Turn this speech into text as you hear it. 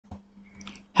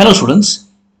Hello students,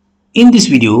 in this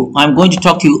video I am going to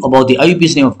talk to you about the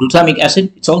IUPAC name of glutamic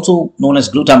acid. It's also known as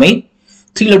glutamate.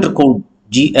 3-letter code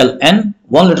GLN,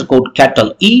 1-letter code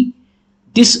capital E.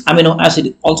 This amino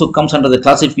acid also comes under the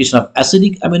classification of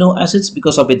acidic amino acids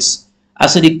because of its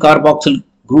acidic carboxyl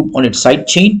group on its side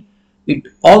chain. It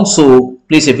also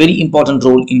plays a very important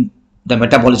role in the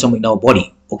metabolism in our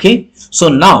body. Okay, so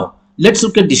now let's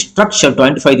look at the structure to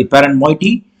identify the parent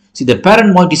moiety. See, the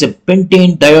parent moiety is a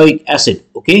pentane dioic acid.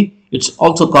 Okay, it's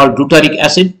also called glutaric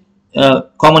acid.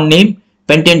 Common name,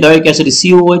 pentane dioic acid is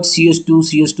COOH, CS2,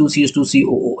 CS2, CS2,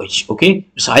 COOH. Okay,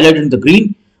 it's highlighted in the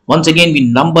green. Once again, we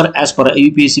number as per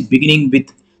IUPAC, beginning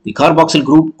with the carboxyl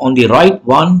group on the right.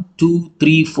 1, 2,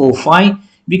 3, 4, 5.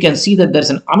 We can see that there's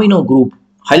an amino group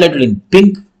highlighted in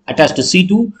pink attached to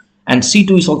C2, and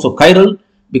C2 is also chiral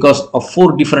because of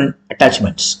 4 different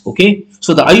attachments. Okay,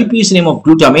 so the IUPAC name of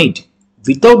glutamate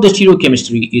without the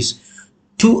stereochemistry is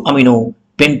 2-amino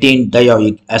pentane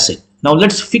dioic acid. Now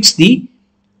let's fix the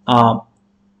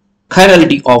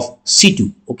chirality of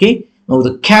C2. Okay, now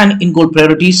the CAN in gold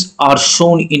priorities are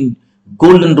shown in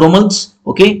golden romans.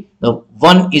 Okay, the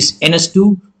 1 is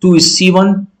NS2, 2 is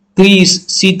C1, 3 is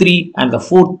C3, and the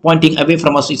 4th pointing away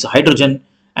from us is hydrogen.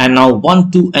 And now 1,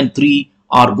 2, and 3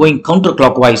 are going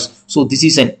counterclockwise. So this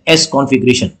is an S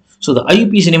configuration. So the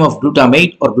IUPAC name of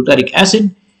glutamate or glutamic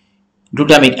acid,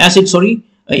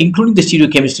 including the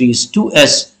stereochemistry, is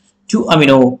 2S,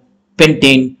 2-amino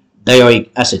pentane dioic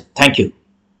acid. Thank you.